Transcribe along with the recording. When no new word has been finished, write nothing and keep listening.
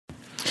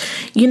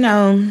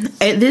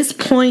At this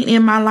point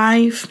in my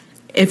life,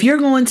 if you're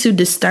going to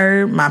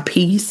disturb my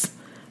peace,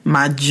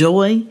 my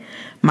joy,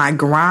 my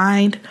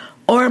grind,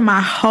 or my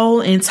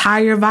whole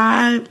entire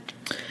vibe,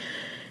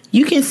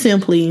 you can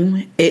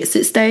simply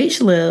exit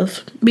stage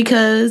left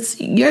because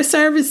your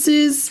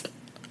services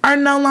are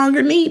no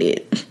longer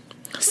needed.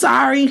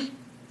 Sorry,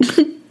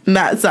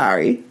 not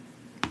sorry.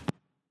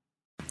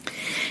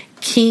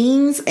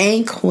 Kings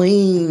and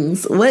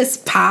queens, what's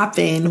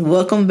poppin'?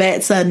 Welcome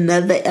back to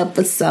another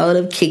episode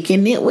of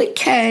Kicking It with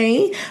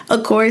Kay.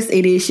 Of course,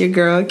 it is your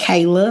girl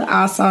Kayla,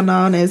 also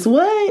known as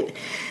what?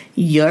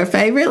 Your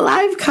favorite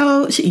life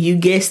coach. You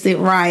guessed it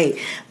right.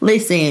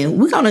 Listen,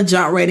 we're going to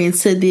jump right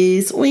into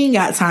this. We ain't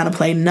got time to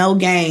play no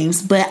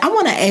games, but I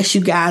want to ask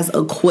you guys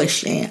a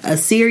question, a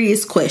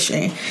serious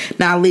question.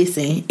 Now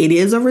listen, it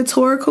is a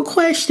rhetorical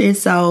question,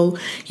 so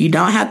you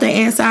don't have to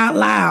answer out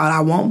loud.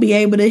 I won't be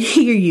able to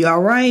hear you,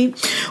 all right?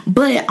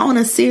 But on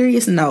a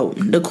serious note,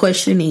 the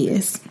question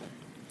is,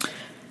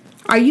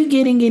 are you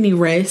getting any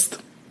rest?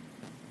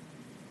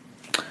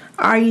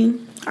 Are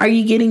you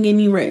getting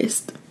any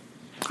rest?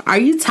 Are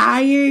you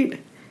tired?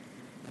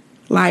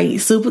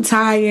 Like super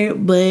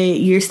tired, but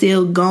you're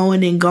still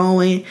going and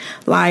going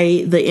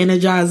like the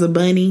Energizer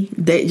Bunny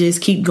that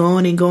just keep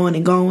going and going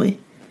and going?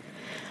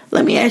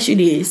 Let me ask you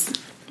this.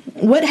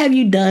 What have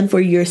you done for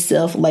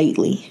yourself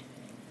lately?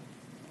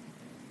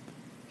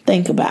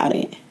 Think about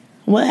it.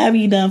 What have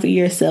you done for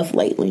yourself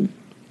lately?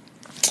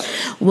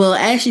 Well,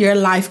 as your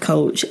life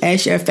coach,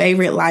 as your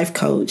favorite life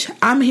coach,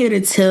 I'm here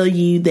to tell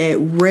you that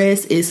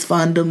rest is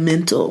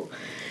fundamental.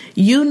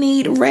 You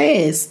need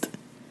rest.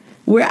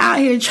 We're out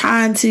here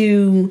trying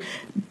to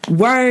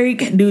work,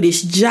 do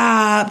this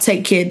job,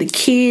 take care of the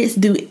kids,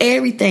 do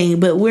everything,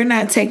 but we're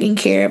not taking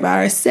care of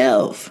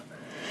ourselves.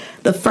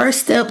 The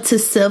first step to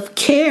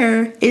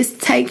self-care is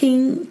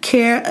taking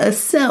care of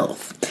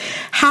self.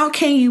 How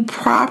can you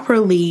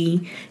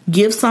properly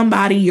give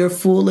somebody your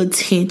full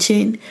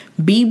attention,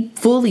 be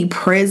fully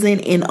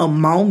present in a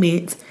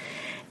moment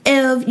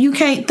if you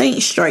can't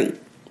think straight?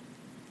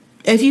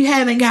 If you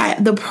haven't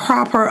got the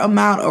proper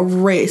amount of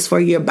rest for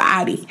your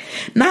body,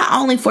 not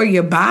only for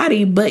your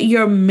body, but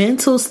your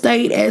mental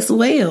state as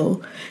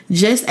well.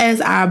 Just as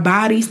our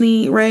bodies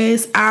need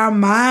rest, our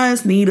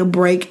minds need a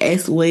break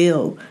as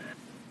well.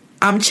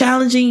 I'm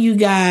challenging you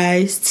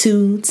guys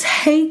to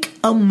take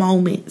a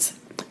moment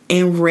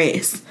and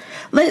rest.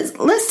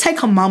 Let's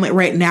take a moment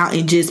right now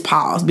and just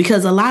pause,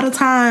 because a lot of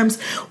times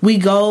we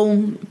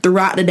go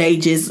throughout the day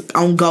just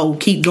on go,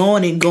 keep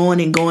going and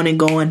going and going and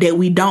going, that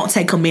we don't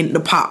take a minute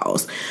to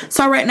pause.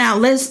 So right now,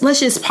 let's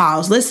just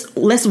pause. Let's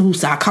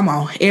woosah. Come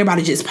on,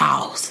 everybody, just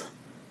pause.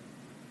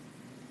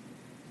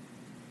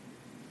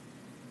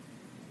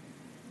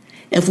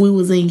 If we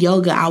was in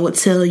yoga, I would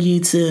tell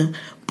you to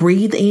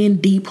breathe in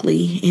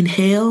deeply.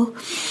 Inhale.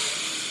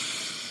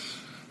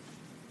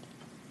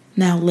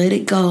 Now let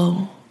it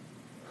go.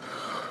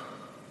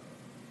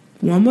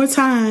 One more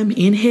time.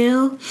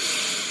 Inhale.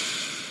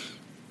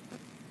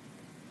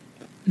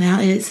 Now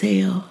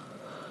exhale.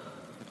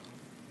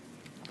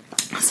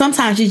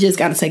 Sometimes you just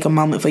got to take a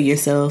moment for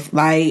yourself.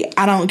 Like,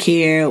 I don't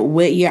care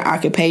what your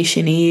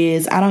occupation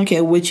is. I don't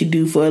care what you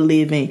do for a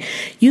living.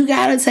 You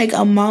got to take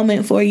a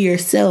moment for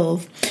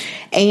yourself.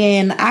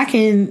 And I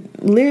can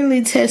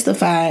literally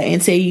testify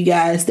and tell you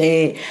guys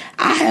that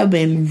I have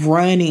been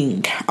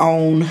running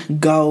on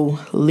go,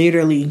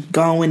 literally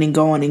going and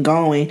going and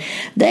going,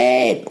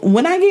 that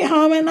when I get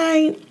home at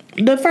night,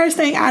 the first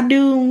thing I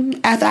do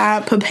after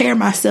I prepare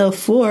myself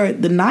for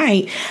the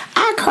night,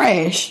 I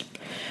crash.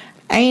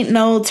 Ain't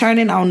no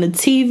turning on the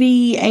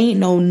TV, ain't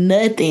no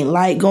nothing,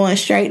 like going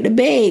straight to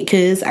bed,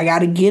 because I got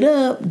to get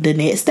up the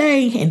next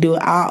day and do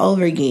it all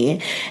over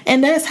again.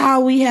 And that's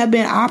how we have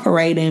been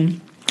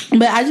operating.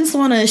 But I just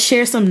want to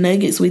share some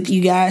nuggets with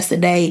you guys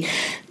today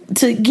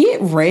to get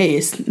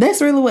rest.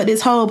 That's really what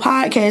this whole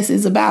podcast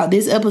is about.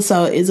 This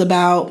episode is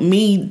about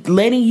me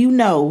letting you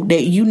know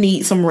that you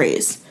need some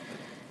rest.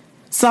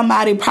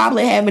 Somebody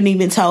probably haven't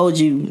even told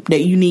you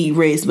that you need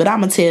rest, but I'm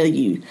going to tell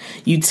you,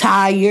 you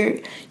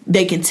tired.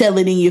 They can tell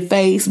it in your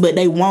face, but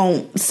they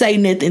won't say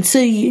nothing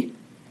to you.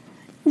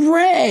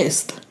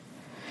 Rest.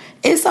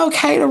 It's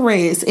okay to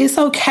rest. It's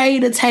okay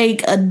to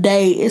take a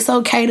day. It's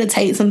okay to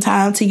take some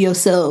time to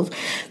yourself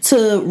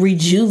to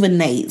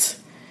rejuvenate,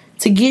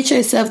 to get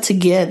yourself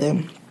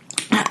together.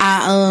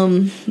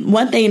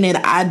 One thing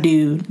that I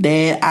do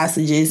that I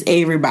suggest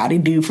everybody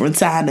do from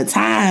time to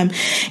time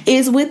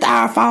is with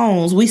our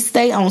phones. We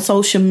stay on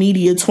social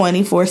media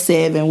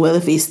 24/7, whether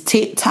if it's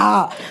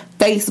TikTok,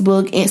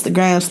 Facebook,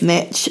 Instagram,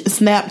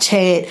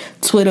 Snapchat,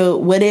 Twitter,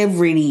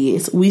 whatever it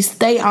is. We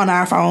stay on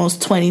our phones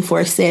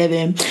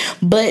 24/7.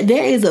 But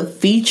there is a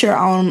feature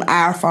on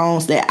our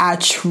phones that I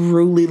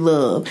truly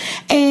love.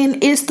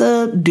 And it's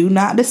the Do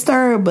Not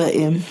Disturb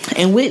button.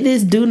 And with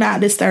this Do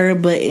Not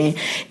Disturb button,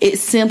 it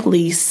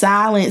simply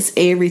silences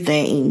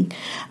everything.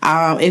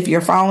 If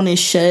your phone is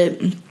shut,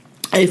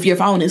 if your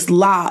phone is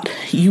locked,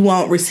 you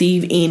won't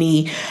receive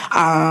any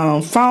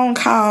phone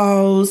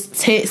calls,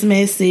 text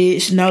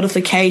message,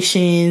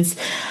 notifications,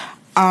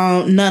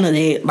 None of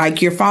that.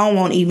 Like, your phone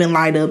won't even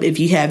light up if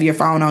you have your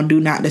phone on Do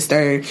Not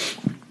Disturb.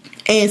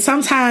 And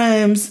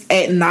sometimes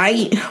at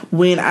night,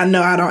 when I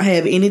know I don't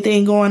have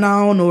anything going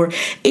on, or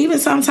even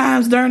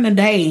sometimes during the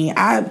day,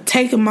 I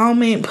take a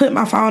moment, put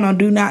my phone on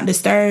Do Not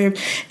Disturb,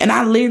 and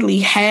I literally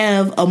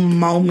have a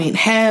moment,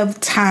 have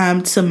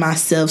time to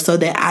myself so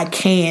that I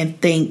can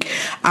think,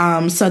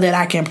 so that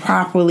I can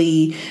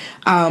properly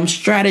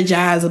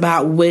strategize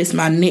about what's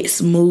my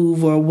next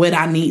move or what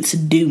I need to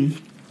do.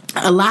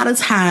 A lot of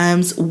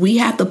times we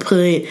have to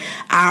put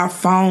our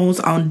phones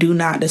on Do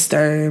Not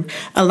Disturb.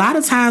 A lot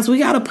of times we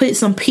got to put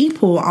some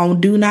people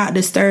on Do Not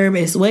Disturb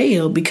as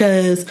well,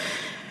 because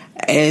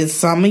as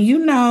some of you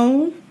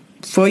know,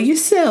 for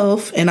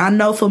yourself, and I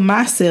know for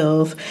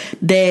myself,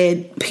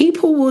 that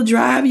people will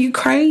drive you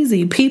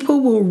crazy. People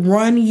will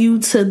run you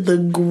to the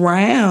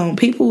ground.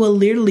 People will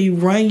literally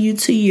run you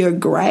to your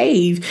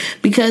grave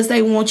because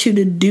they want you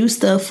to do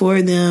stuff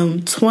for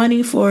them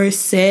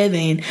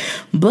 24/7.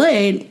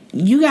 But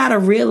you got to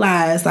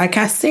realize, like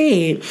I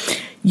said,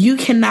 you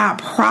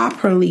cannot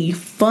properly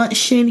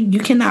function. You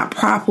cannot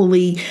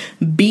properly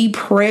be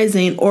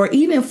present or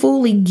even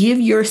fully give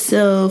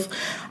yourself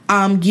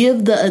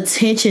give the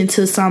attention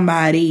to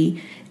somebody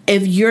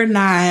if you're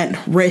not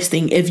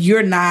resting, if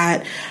you're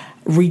not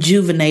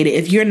rejuvenated,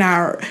 if you're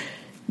not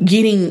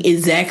getting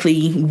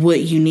exactly what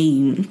you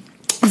need.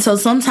 So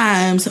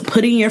sometimes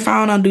putting your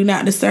phone on Do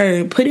Not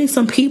Disturb, putting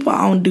some people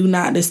on Do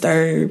Not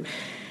Disturb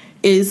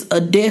is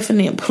a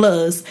definite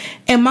plus.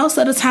 And most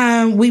of the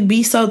time we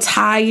be so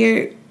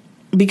tired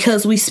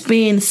because we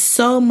spend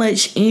so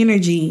much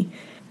energy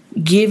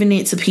giving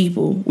it to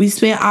people. We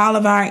spend all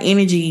of our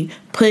energy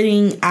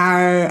putting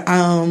our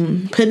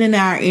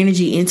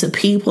energy into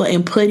people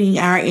and putting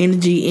our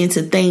energy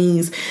into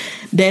things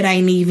that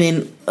ain't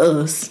even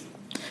us.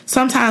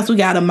 Sometimes we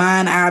gotta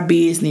mind our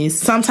business.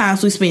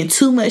 Sometimes we spend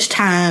too much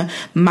time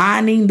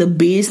minding the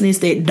business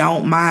that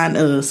don't mind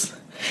us.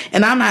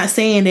 And I'm not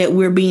saying that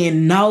we're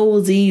being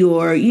nosy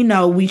or,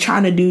 we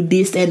trying to do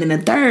this, that, and the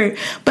third,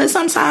 but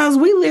sometimes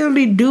we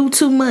literally do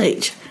too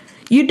much.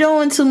 You're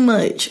doing too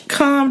much.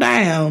 Calm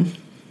down.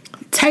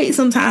 Take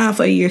some time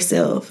for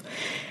yourself.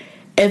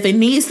 If it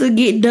needs to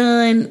get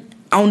done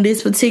on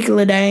this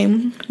particular day,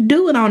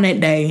 do it on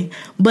that day.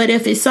 But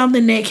if it's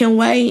something that can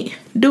wait,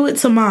 do it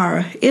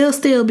tomorrow. It'll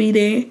still be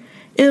there.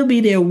 It'll be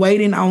there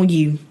waiting on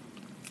you.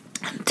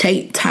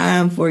 Take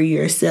time for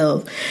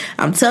yourself.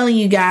 I'm telling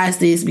you guys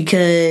this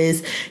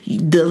because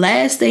the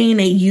last thing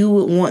that you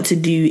would want to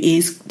do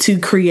is to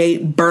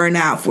create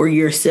burnout for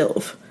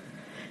yourself.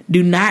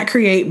 Do not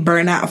create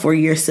burnout for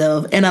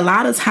yourself. And a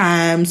lot of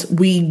times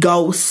we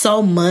go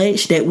so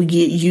much that we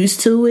get used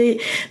to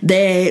it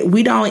that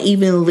we don't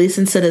even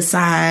listen to the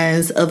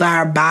signs of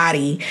our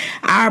body.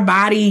 Our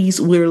bodies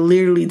will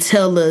literally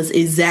tell us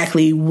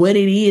exactly what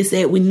it is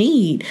that we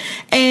need.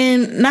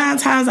 And 9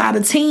 times out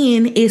of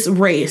 10, it's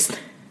rest.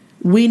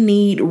 We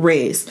need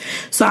rest.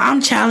 So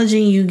I'm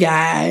challenging you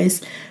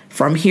guys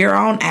from here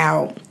on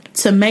out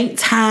to make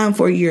time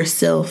for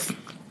yourself.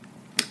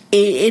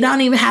 It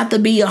don't even have to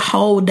be a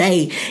whole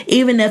day.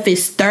 Even if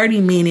it's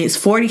 30 minutes,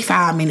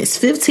 45 minutes,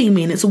 15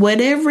 minutes,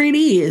 whatever it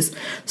is,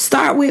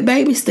 start with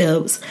baby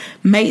steps.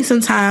 Make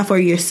some time for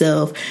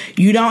yourself.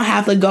 You don't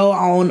have to go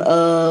on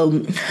a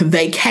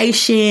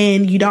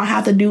vacation. You don't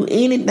have to do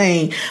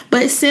anything,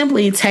 but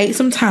simply take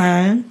some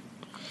time.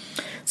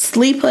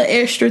 Sleep an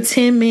extra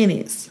 10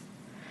 minutes.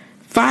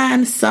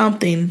 Find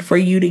something for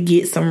you to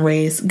get some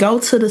rest.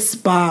 Go to the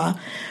spa.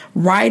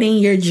 Write in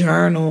your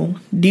journal.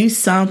 Do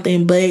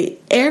something. But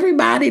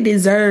everybody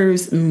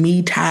deserves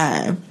me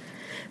time.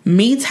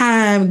 Me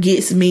time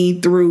gets me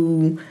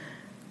through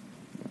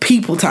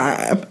people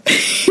time.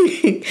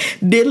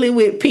 Dealing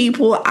with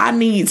people, I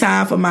need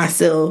time for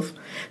myself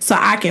so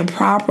I can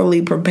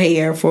properly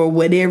prepare for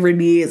whatever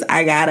it is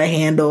I gotta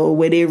handle,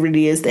 whatever it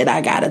is that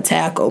I gotta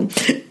tackle.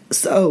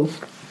 So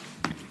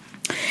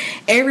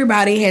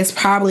everybody has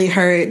probably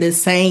heard the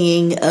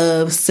saying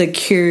of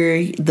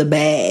secure the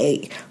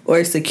bag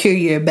or secure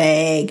your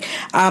bag.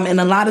 And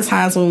a lot of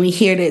times when we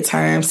hear that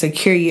term,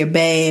 secure your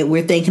bag,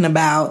 we're thinking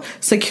about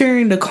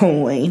securing the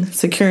coin,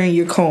 securing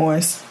your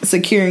coins,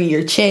 securing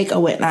your check or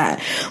whatnot.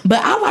 But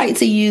I like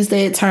to use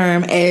that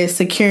term as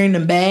securing the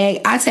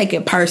bag. I take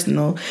it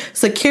personal.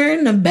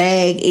 Securing the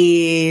bag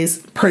is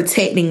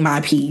protecting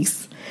my peace.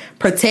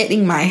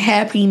 Protecting my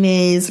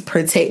happiness,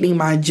 protecting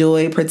my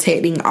joy,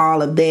 protecting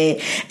all of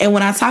that. And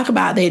when I talk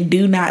about that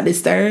do not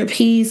disturb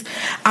piece,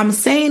 I'm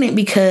saying it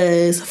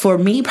because for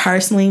me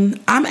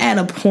personally, I'm at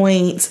a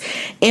point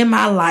in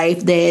my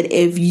life that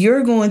if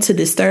you're going to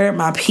disturb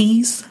my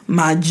peace,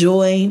 my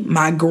joy,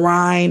 my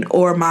grind,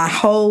 or my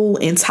whole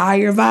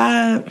entire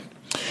vibe,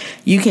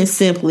 you can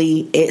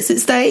simply exit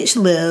stage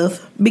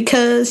left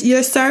because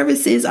your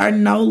services are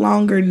no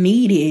longer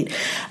needed.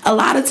 A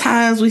lot of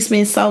times we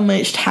spend so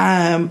much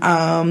time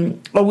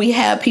or we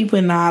have people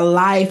in our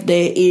life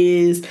that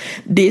is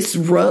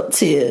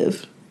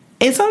disruptive.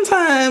 And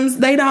sometimes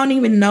they don't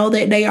even know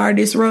that they are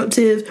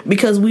disruptive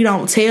because we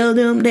don't tell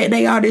them that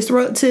they are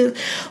disruptive.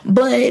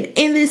 But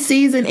in this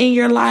season in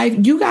your life,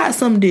 you got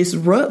some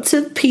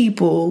disruptive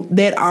people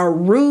that are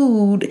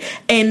rude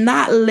and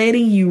not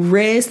letting you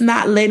rest,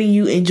 not letting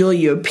you enjoy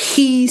your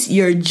peace,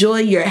 your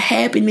joy, your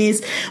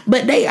happiness.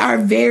 But they are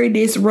very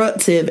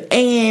disruptive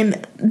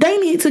and they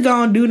need to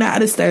go and do not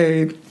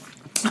disturb.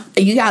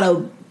 You got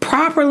to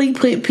properly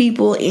put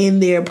people in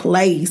their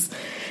place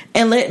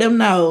and let them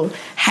know,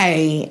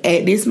 hey,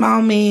 at this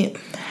moment,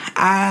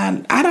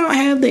 I don't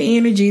have the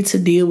energy to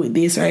deal with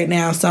this right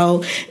now,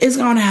 so it's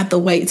going to have to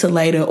wait till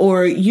later.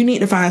 Or you need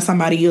to find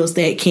somebody else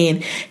that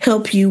can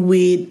help you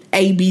with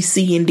A, B,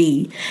 C, and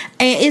D.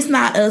 And it's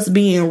not us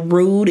being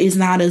rude. It's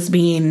not us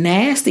being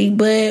nasty,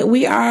 but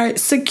we are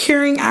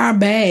securing our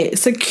bag.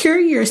 Secure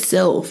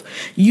yourself.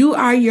 You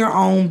are your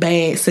own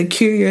bag.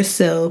 Secure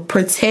yourself.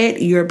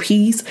 Protect your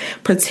peace.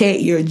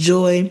 Protect your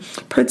joy.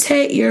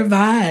 Protect your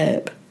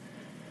vibe.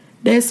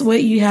 That's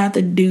what you have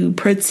to do.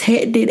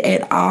 Protect it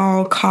at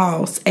all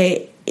costs,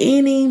 at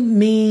any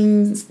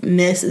means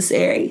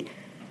necessary.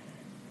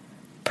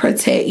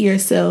 Protect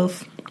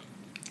yourself.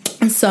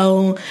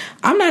 So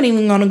I'm not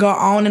even going to go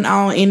on and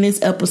on in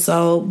this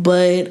episode,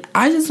 but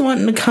I just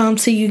wanted to come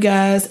to you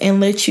guys and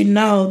let you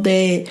know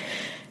that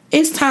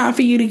it's time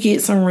for you to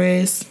get some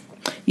rest.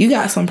 You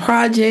got some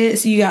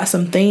projects, you got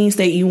some things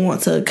that you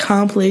want to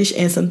accomplish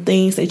and some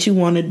things that you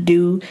want to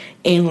do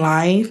in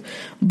life,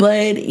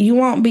 but you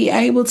won't be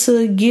able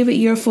to give it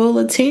your full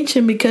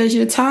attention because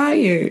you're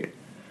tired.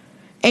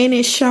 And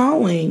it's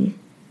showing.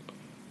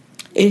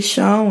 It's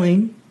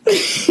showing.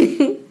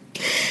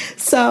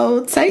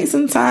 So take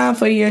some time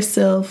for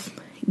yourself.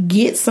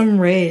 Get some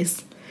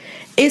rest.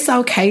 It's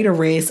okay to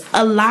rest.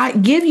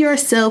 Give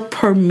yourself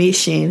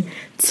permission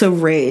to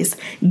rest.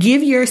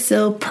 Give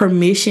yourself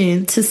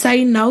permission to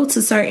say no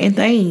to certain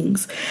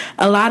things.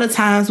 A lot of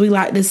times we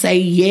like to say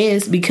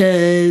yes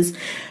because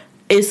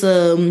it's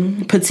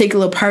a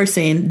particular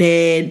person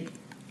that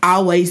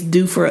always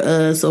do for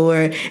us,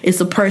 or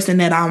it's a person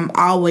that I'm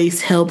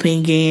always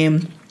helping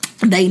and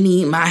they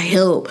need my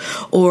help,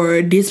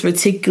 or this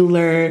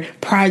particular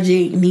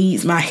project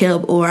needs my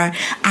help, or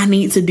I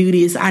need to do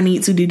this, I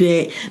need to do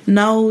that.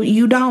 No,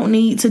 you don't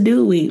need to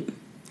do it.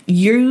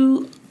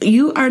 You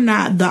are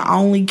not the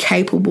only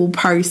capable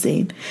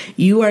person.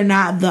 You are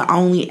not the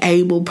only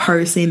able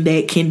person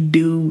that can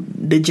do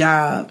the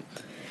job.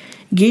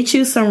 Get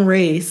you some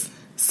rest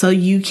so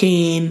you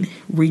can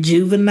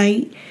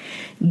rejuvenate,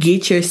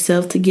 get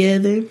yourself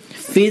together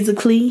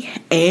physically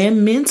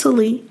and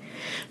mentally,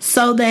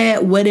 so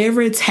that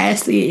whatever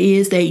task it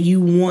is that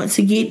you want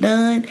to get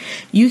done,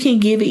 you can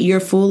give it your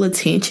full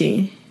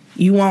attention.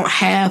 You won't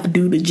half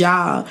do the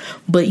job,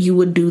 but you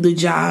will do the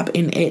job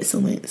in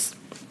excellence.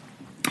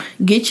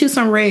 Get you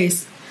some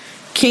rest.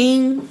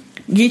 King,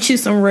 get you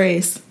some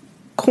rest.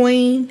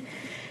 Queen,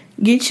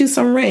 get you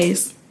some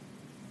rest.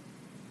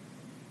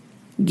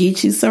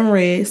 Get you some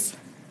rest.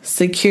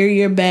 Secure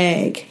your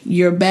bag.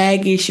 Your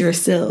bag is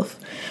yourself.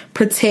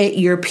 Protect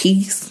your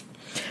peace.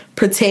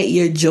 Protect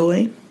your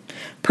joy.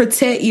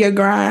 Protect your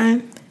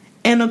grind.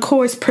 And of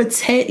course,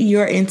 protect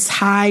your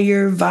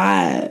entire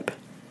vibe.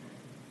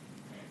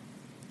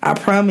 I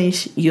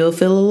promise you'll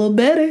feel a little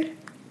better.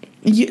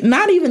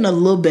 Not even a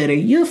little better.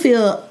 You'll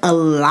feel a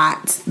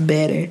lot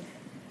better.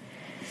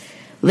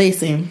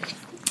 Listen,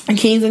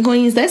 kings and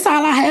queens, that's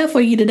all I have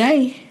for you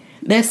today.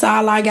 That's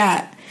all I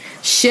got.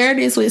 Share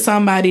this with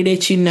somebody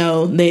that you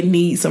know that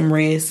needs some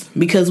rest,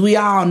 because we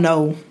all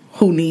know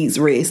who needs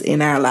rest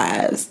in our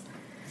lives.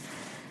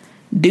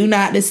 Do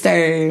not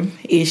disturb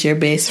is your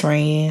best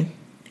friend,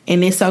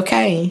 and it's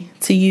okay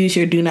to use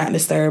your do not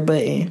disturb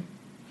button.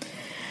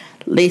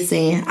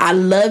 Listen, I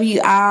love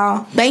you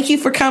all. Thank you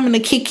for coming to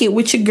Kick It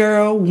with your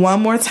girl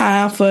one more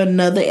time for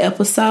another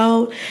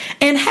episode.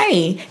 And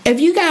hey, if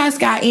you guys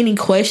got any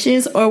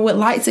questions or would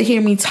like to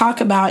hear me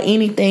talk about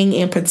anything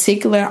in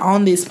particular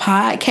on this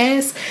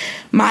podcast,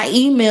 my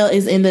email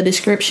is in the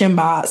description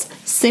box.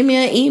 Send me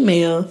an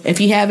email. If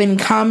you have any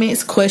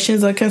comments,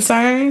 questions, or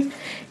concerns,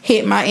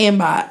 hit my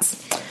inbox.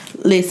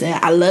 Listen,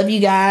 I love you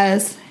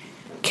guys.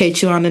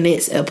 Catch you on the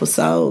next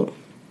episode.